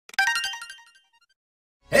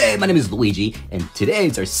Hey, my name is Luigi, and today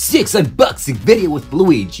is our 6th unboxing video with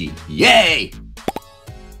Luigi. Yay!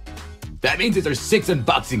 That means it's our 6th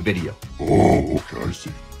unboxing video. Oh, okay, I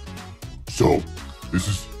see. So, this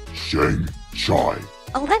is Shang-Chi.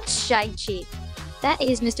 Oh, that's Shang-Chi. That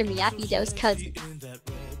is Mr. Miyagi-Do's cousin.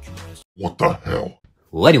 What the hell?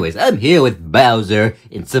 Well, anyways, I'm here with Bowser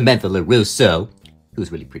and Samantha LaRusso,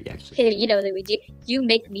 who's really pretty, actually. Hey, you know, Luigi, you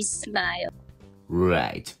make me smile.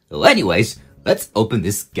 Right. Well, anyways, let's open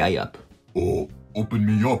this guy up. Oh, open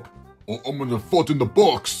me up. Oh, I'm gonna foot in the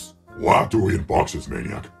box. We'll have to unbox this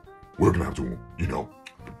maniac. We're gonna have to,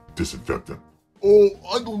 disinfect him. Oh,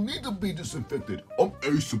 I don't need to be disinfected. I'm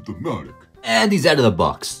asymptomatic. And he's out of the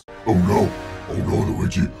box. Oh no,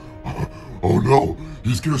 Luigi. Oh no,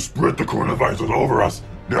 he's gonna spread the coronavirus all over us.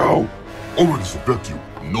 No, I'm gonna disinfect you.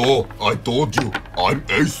 No, I told you, I'm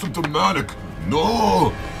asymptomatic.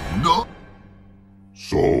 No.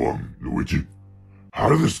 So, Luigi, how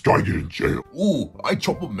did this guy get in jail? Ooh, I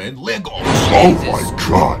chop a man's leg off. Oh my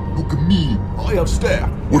god. Look at me, I have staff.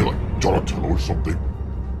 What, like Donatello or something?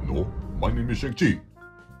 No, my name is Shang-Chi.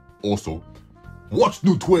 Also, watch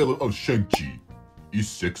new trailer of Shang-Chi. It's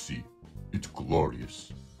sexy. It's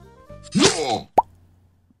glorious. No!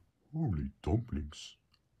 Holy dumplings.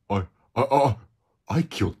 I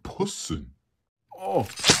killed person. Oh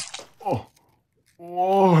my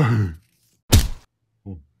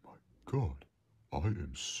god. I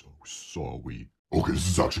am so sorry. Okay, this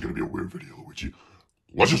is actually gonna be a weird video, Luigi.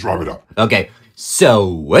 Let's just wrap it up. Okay,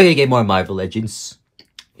 so we're gonna get more Marvel Legends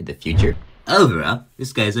in the future. Overall,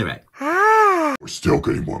 this guy's alright. We're still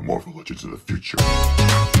getting more Marvel Legends in the future.